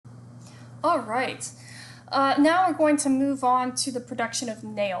All right. Now we're going to move on to the production of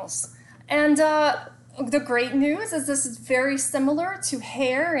nails. And the great news is this is very similar to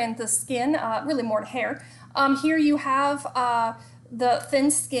hair and the skin, really more to hair. Here you have the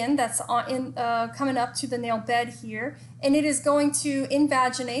thin skin that's coming up to the nail bed here, and it is going to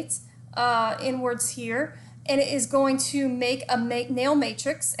invaginate inwards here, and it is going to make a nail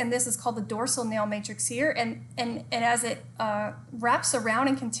matrix, and this is called the dorsal nail matrix here, and as it wraps around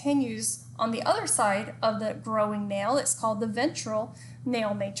and continues on the other side of the growing nail, it's called the ventral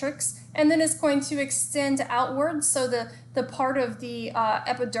nail matrix, and then it's going to extend outward, so the part of the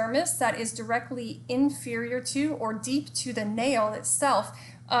epidermis that is directly inferior to or deep to the nail itself,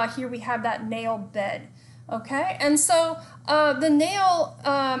 here we have that nail bed. Okay, and so the nail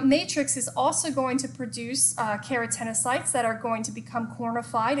matrix is also going to produce keratinocytes that are going to become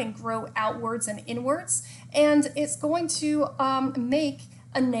cornified and grow outwards and inwards, and it's going to make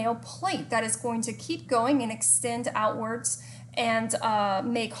a nail plate that is going to keep going and extend outwards and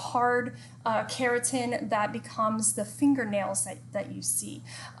make hard keratin that becomes the fingernails that you see.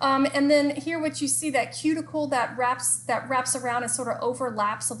 And then here what you see, that cuticle that wraps around and sort of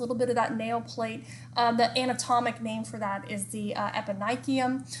overlaps a little bit of that nail plate. The anatomic name for that is the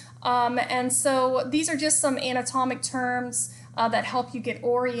eponychium. And so these are just some anatomic terms that help you get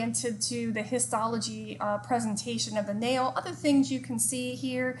oriented to the histology presentation of the nail. Other things you can see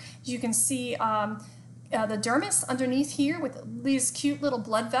here, you can see the dermis underneath here with these cute little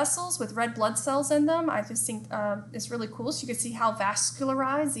blood vessels with red blood cells in them. I just think it's really cool. So you can see how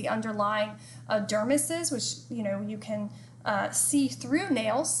vascularized the underlying dermis is, which you can see through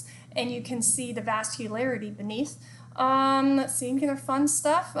nails, and you can see the vascularity beneath. Let's see, other fun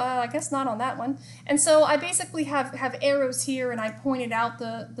stuff. I guess not on that one. And so I basically have arrows here, and I pointed out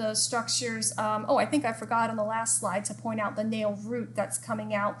the structures. Oh, I think I forgot on the last slide to point out the nail root that's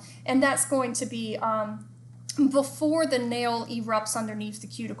coming out, and that's going to be before the nail erupts underneath the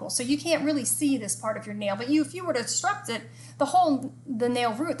cuticle. So you can't really see this part of your nail, but if you were to obstruct it, the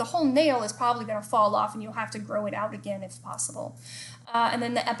nail root, the whole nail is probably going to fall off, and you'll have to grow it out again if possible. And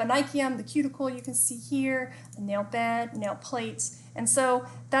then the eponychium, the cuticle you can see here, the nail bed, nail plates. And so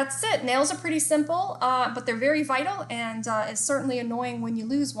that's it. Nails are pretty simple, but they're very vital, and it's certainly annoying when you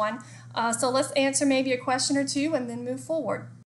lose one. So let's answer maybe a question or two and then move forward.